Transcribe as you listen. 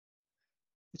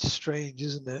It's strange,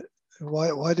 isn't it?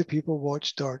 Why do people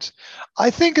watch darts?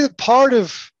 I think that part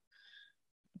of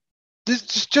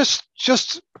this,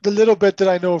 just the little bit that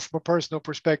I know from a personal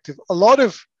perspective, a lot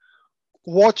of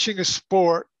watching a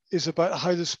sport is about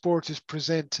how the sport is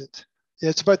presented. Yeah,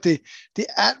 it's about the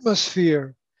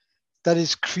atmosphere that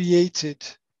is created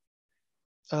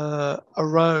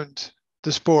around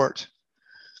the sport.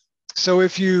 So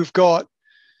if you've got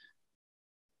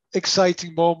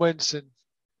exciting moments and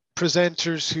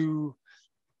presenters who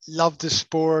love the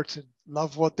sport and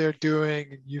love what they're doing,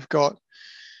 and you've got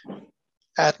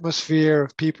atmosphere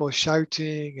of people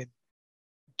shouting and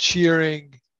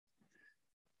cheering,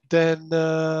 then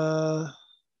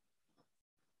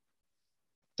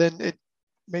it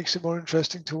makes it more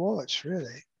interesting to watch,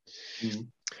 really. Mm.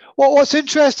 Well, what's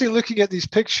interesting looking at these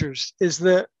pictures is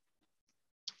that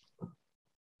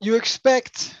you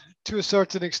expect, to a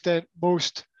certain extent,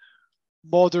 most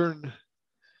modern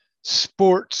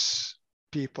sports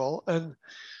people, and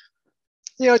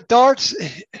darts.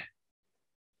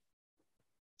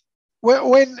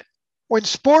 When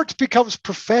sport becomes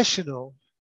professional,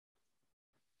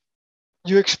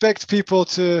 you expect people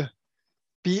to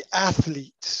be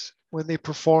athletes when they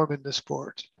perform in the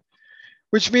sport,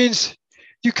 which means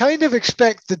you kind of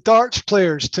expect the darts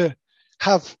players to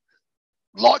have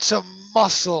lots of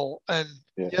muscle and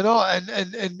Yeah.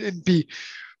 and be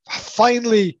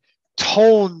finely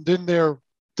toned in their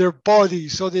body,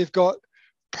 so they've got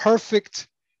perfect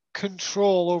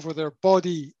control over their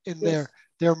body in Yes.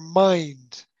 their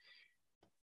mind.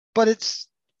 But it's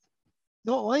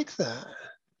not like that,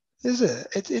 is it?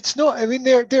 It's not. I mean,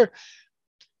 a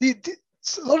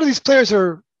lot of these players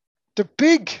they're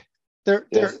big. They're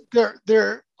Yes. they're they're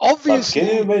they're But can you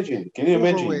obviously imagine? Can you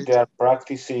imagine they overweight. are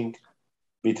practicing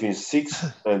between 6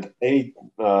 and 8,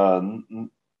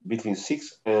 between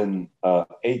 6 and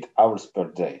 8 hours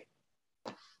per day?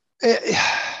 Eh,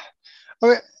 I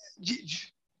mean,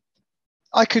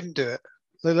 I couldn't do it.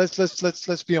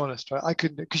 Let's be honest, right? I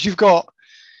couldn't, because you,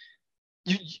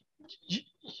 you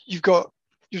you've got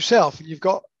yourself, and you've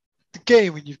got the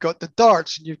game, and you've got the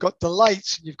darts, and you've got the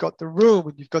lights, and you've got the room,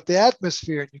 and you've got the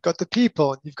atmosphere, and you've got the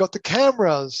people, and you've got the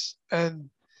cameras, and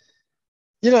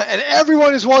and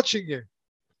everyone is watching you.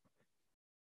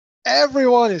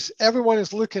 Everyone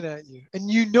is looking at you, and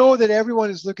you know that everyone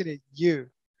is looking at you,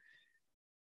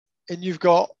 and you've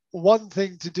got one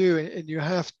thing to do, and you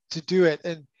have to do it.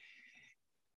 And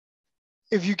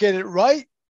if you get it right,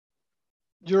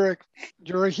 you're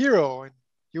a hero, and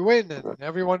you win, and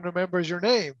everyone remembers your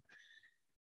name.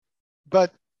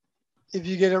 But if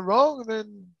you get it wrong,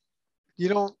 then you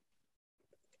don't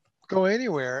go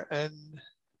anywhere. And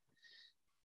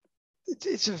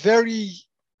it's a very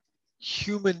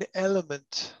human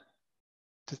element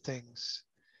to things.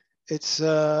 It's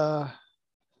an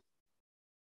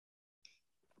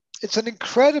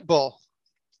incredible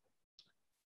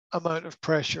amount of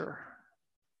pressure,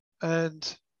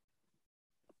 and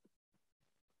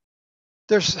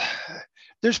there's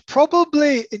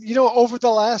probably, over the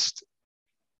last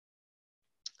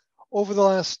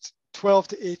 12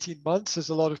 to 18 months, there's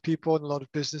a lot of people and a lot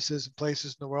of businesses and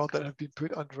places in the world that have been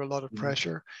put under a lot of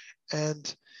pressure.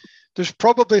 And there's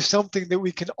probably something that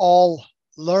we can all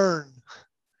learn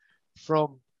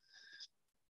from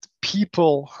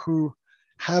people who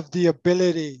have the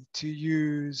ability to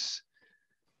use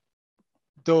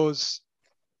those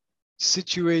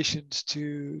situations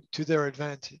to their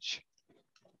advantage.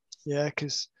 Yeah,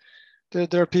 because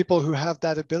there are people who have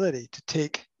that ability to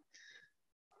take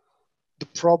the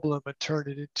problem and turn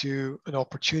it into an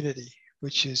opportunity,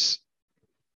 which is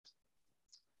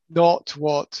not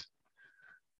what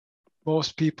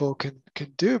most people can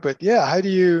do. But yeah, how do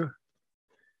you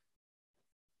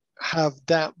have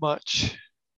that much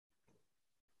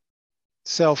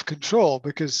self-control?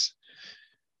 Because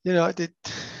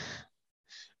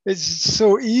it's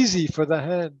so easy for the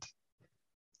hand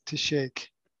to shake.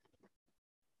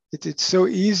 It's so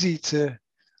easy to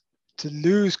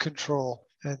lose control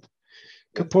and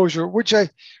composure, which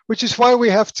is why we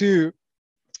have to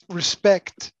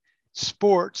respect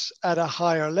sports at a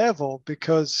higher level,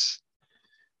 because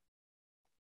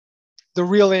the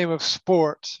real aim of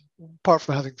sport, apart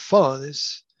from having fun,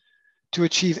 is to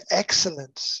achieve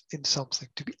excellence in something,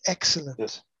 to be excellent,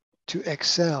 Yes. to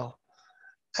excel.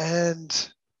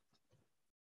 And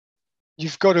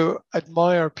you've got to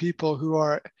admire people who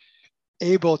are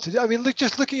able to. I mean,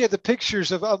 just looking at the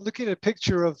pictures I'm looking at a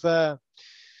picture of the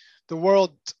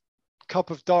World Cup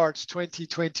of Darts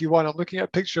 2021. I'm looking at a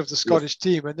picture of the Scottish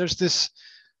team, and there's the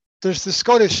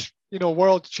Scottish,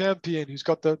 world champion who's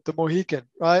got the Mohican,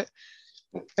 right?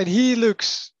 And he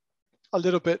looks a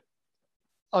little bit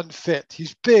unfit.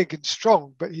 He's big and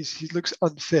strong, but he looks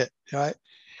unfit, right?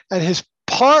 And his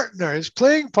partner, his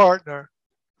playing partner,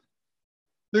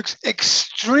 looks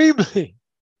extremely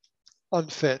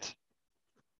unfit.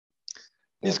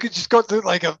 He's just got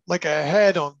like a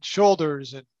head on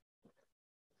shoulders and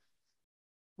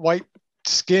white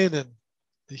skin and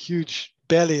a huge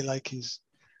belly, like he's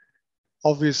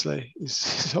obviously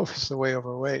way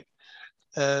overweight.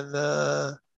 And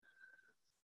the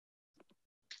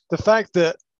fact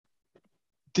that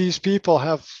these people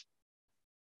have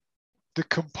the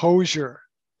composure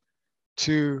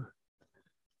to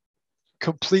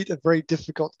complete a very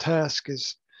difficult task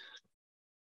is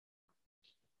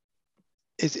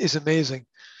amazing.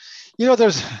 You know,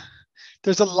 there's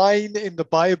a line in the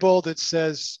Bible that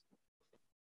says,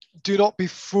 "Do not be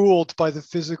fooled by the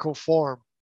physical form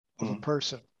of a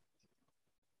person."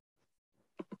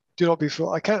 Do not be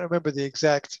fooled. I can't remember the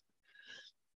exact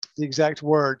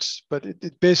words, but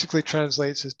it basically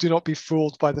translates as, "Do not be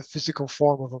fooled by the physical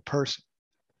form of a person."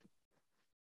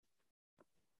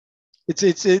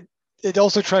 It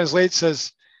also translates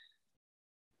as,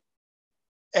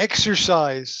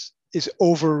 exercise is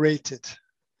overrated.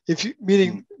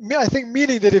 Meaning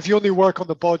that if you only work on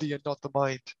the body and not the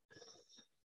mind,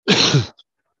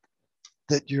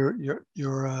 that you're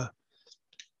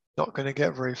not going to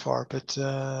get very far. But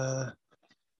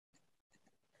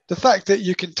the fact that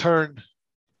you can turn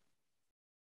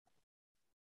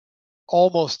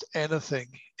almost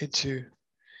anything into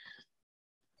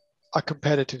a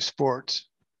competitive sport,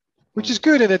 which is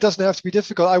good, and it doesn't have to be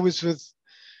difficult.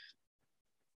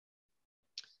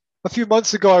 A few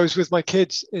months ago, I was with my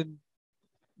kids in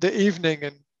the evening,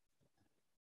 and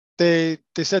they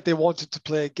said they wanted to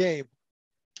play a game.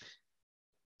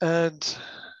 And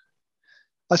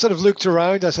I sort of looked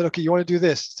around. I said, "Okay, you want to do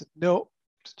this?" I said, "No."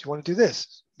 I said, "Do you want to do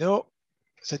this?" "No."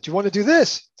 I said, "Do you want to do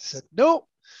this?" I said, "No." I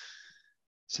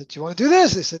said, "Do you want to do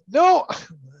this?" They said, "No."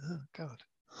 Oh, God.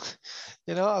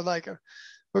 You know, I'm like, you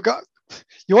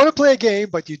want to play a game,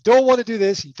 but you don't want to do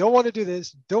this. You don't want to do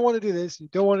this. You don't want to do this. You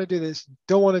don't want to do this. You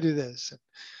don't want to do this.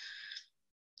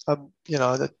 And,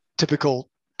 the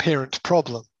typical parent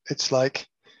problem. It's like,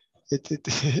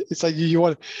 it's like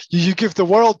you give the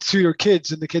world to your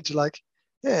kids, and the kids are like,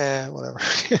 yeah, whatever.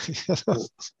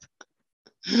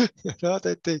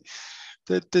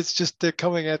 It's just they're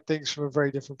coming at things from a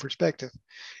very different perspective.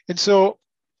 And so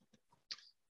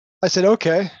I said,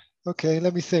 okay,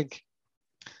 let me think.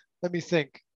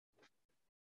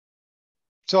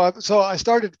 So I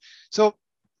started. So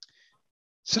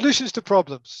solutions to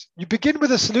problems. You begin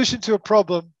with a solution to a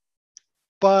problem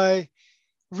by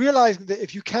realizing that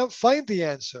if you can't find the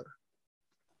answer,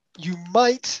 you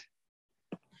might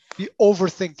be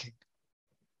overthinking.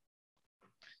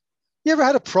 You ever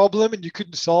had a problem and you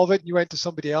couldn't solve it, and you went to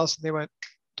somebody else and they went,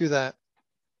 "Do that,"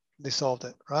 and they solved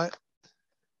it, right?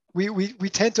 We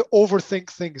tend to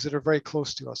overthink things that are very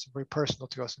close to us and very personal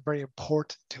to us and very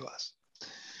important to us.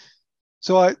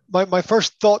 So my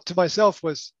first thought to myself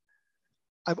was,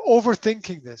 I'm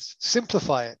overthinking this.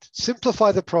 Simplify it.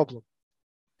 Simplify the problem.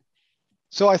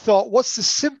 So I thought, what's the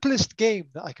simplest game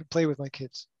that I can play with my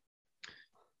kids?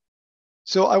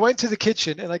 So I went to the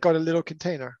kitchen and I got a little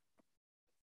container.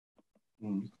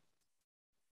 And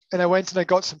I went and I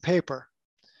got some paper.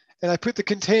 And I put the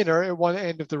container at one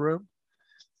end of the room.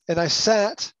 And I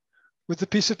sat with the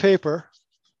piece of paper.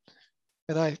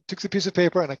 And I took the piece of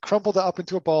paper and I crumpled it up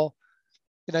into a ball.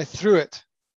 And I threw it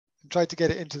and tried to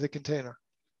get it into the container.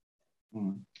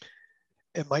 And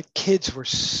my kids were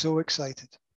so excited.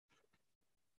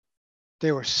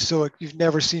 They were you've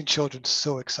never seen children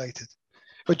so excited.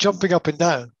 But jumping up and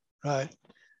down, right?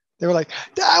 They were like,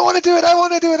 "I want to do it, I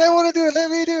want to do it, I want to do it, let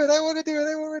me do it, I want to do it,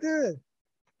 I want to do it."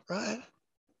 Right?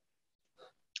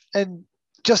 And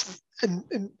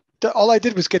all I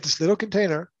did was get this little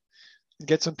container and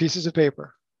get some pieces of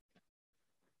paper.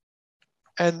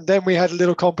 And then we had a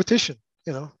little competition,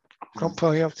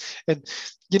 crumpling up. And,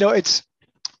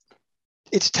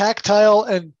 it's tactile,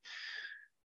 and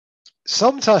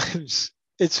sometimes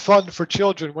it's fun for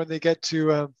children when they get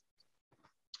to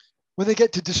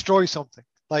destroy something.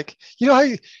 Like, how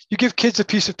you give kids a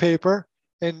piece of paper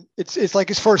and it's like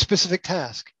it's for a specific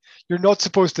task. You're not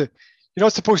supposed to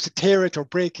tear it or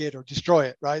break it or destroy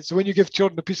it, right? So when you give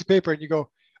children a piece of paper and you go,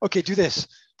 "Okay, do this,"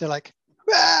 they're like,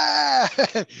 "Ah,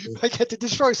 I get to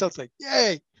destroy something.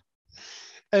 Yay."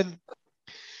 And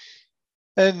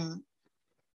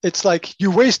it's like,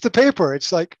 you waste the paper.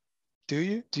 It's like,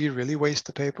 do you really waste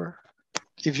the paper?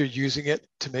 If you're using it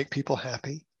to make people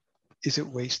happy, is it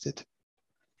wasted?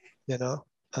 John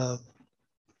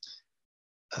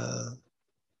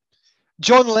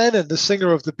Lennon, the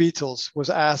singer of the Beatles, was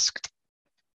asked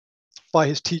by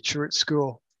his teacher at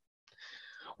school,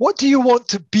 "What do you want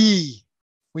to be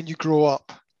when you grow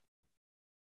up?"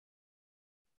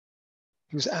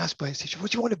 He was asked by his teacher,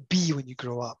 "What do you want to be when you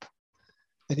grow up?"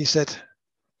 And he said,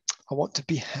 "I want to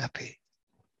be happy."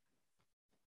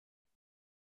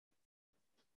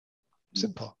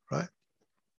 Simple, right?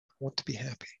 I want to be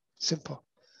happy. Simple.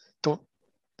 Don't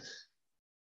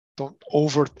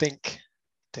overthink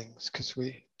things, because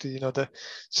the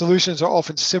solutions are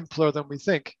often simpler than we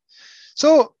think.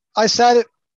 So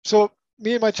so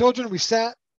me and my children, we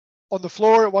sat on the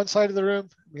floor at one side of the room.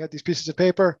 We had these pieces of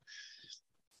paper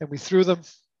and we threw them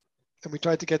and we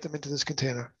tried to get them into this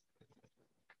container.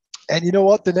 And you know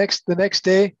what? The next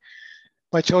day,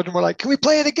 my children were like, "Can we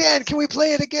play it again? Can we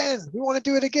play it again? We want to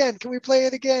do it again. Can we play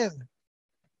it again?"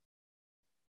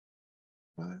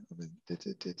 I mean,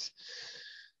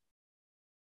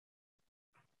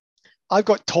 I've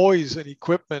got toys and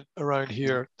equipment around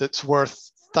here that's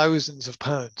worth thousands of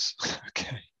pounds.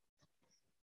 Okay.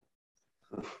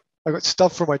 I've got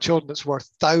stuff for my children that's worth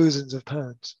thousands of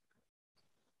pounds.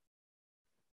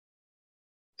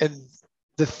 And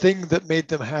the thing that made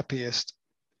them happiest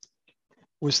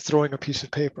was throwing a piece of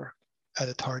paper at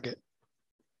a target.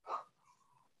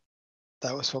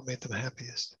 That was what made them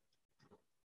happiest.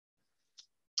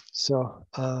 So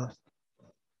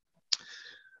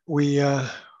we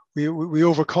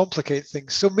overcomplicate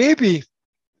things. So maybe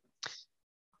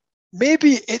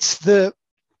it's the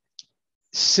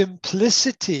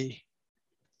simplicity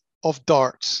of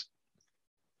darts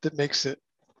that makes it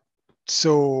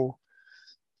so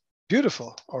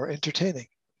beautiful or entertaining.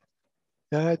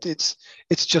 It's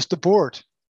just a board.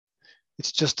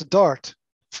 It's just a dart.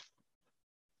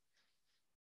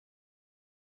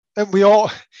 And we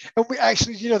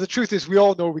actually, the truth is we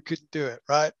all know we couldn't do it,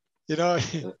 right?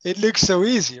 It looks so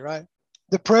easy, right?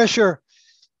 The pressure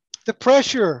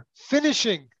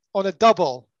finishing on a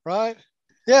double, right?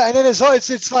 Yeah, and then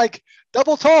it's like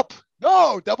double top.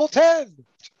 No, double 10.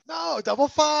 No, double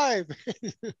 5.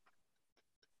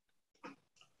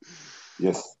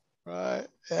 Yes. Right.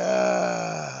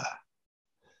 Yeah.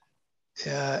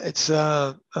 Yeah. It's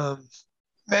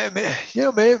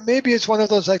maybe it's one of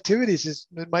those activities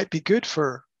that might be good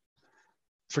for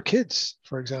kids,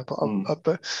 for example.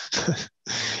 But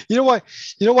you know why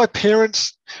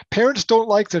parents don't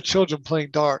like their children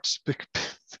playing darts?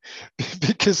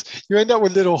 Because you end up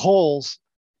with little holes.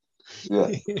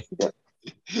 Yeah.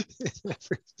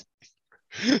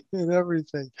 in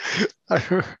everything.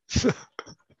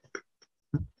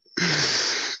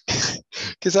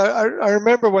 Because I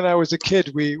remember when I was a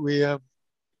kid, we had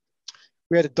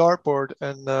a dartboard,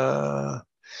 and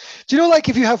do you know, like,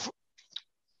 if you have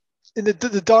the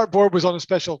dartboard was on a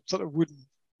special sort of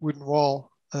wooden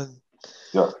wall, and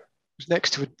yeah, it was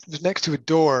next to a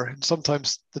door, and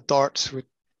sometimes the darts would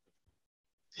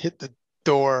hit the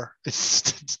door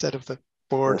instead of the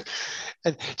board. Yeah.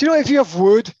 And do you know, if you have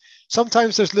wood,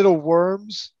 sometimes there's little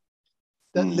worms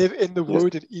that live in the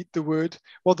wood and eat the wood.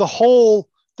 Well, the hole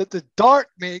that the dart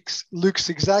makes looks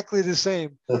exactly the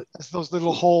same as those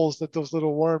little holes that those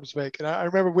little worms make. And I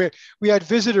remember we had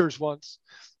visitors once,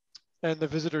 and the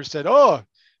visitors said, "Oh,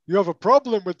 you have a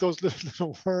problem with those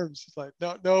little worms." It's like,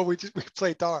 no, we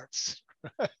play darts.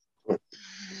 We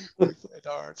play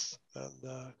darts,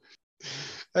 and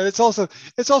it's also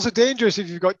dangerous if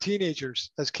you've got teenagers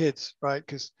as kids, right?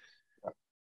 Because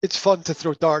it's fun to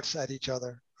throw darts at each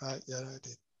other, right? Yeah, I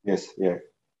did. Yes, yeah,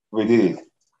 we did it.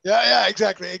 Yeah,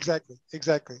 exactly.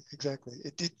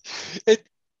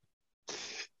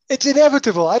 It's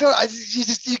inevitable.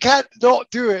 You can't not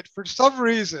do it for some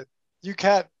reason. You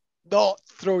can't not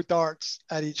throw darts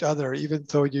at each other, even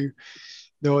though you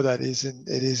know that it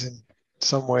is in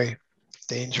some way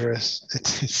dangerous.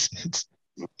 It's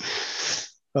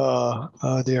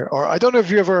oh dear. Or I don't know if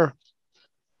you ever.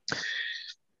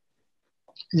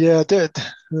 Yeah, there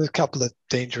a couple of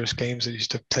dangerous games I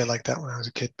used to play like that when I was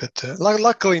a kid, but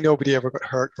luckily nobody ever got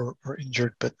hurt or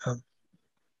injured. But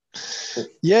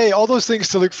yeah, all those things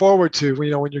to look forward to.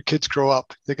 When your kids grow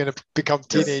up, they're going to become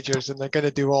teenagers, and they're going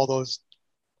to do all those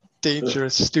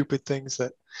dangerous, stupid things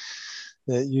that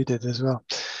you did as well.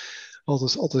 All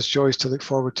those joys to look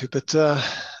forward to. But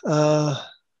yeah,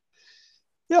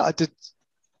 I did.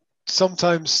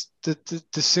 Sometimes the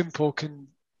simple can.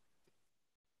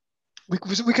 We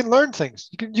can learn things.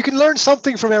 You can learn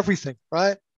something from everything,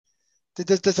 right?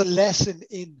 There's a lesson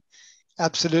in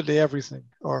absolutely everything.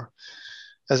 Or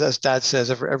as Dad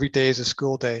says, every day is a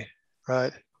school day,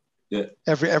 right? Yeah.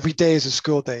 Every day is a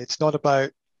school day. It's not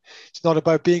about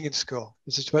being in school.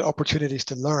 It's just about opportunities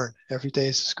to learn. Every day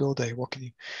is a school day. What can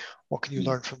you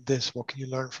learn from this? What can you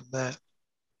learn from that?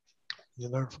 You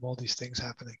learn from all these things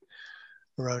happening.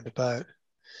 around about.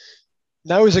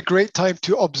 Now is a great time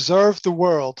to observe the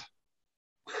world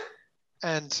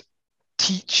and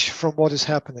teach from what is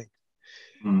happening.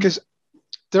 Because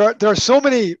there are so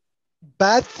many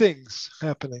bad things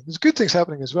happening. There's good things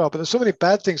happening as well, but there's so many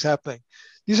bad things happening.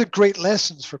 These are great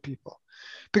lessons for people.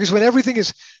 Because when everything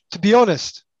is, to be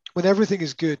honest, when everything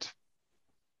is good,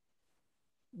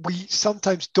 we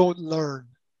sometimes don't learn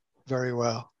very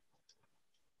well.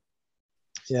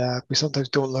 Yeah, we sometimes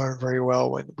don't learn very well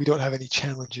when we don't have any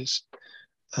challenges.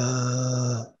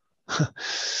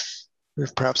 We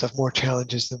perhaps have more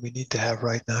challenges than we need to have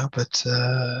right now, but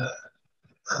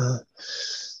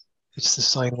it's the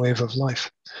sine wave of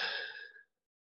life.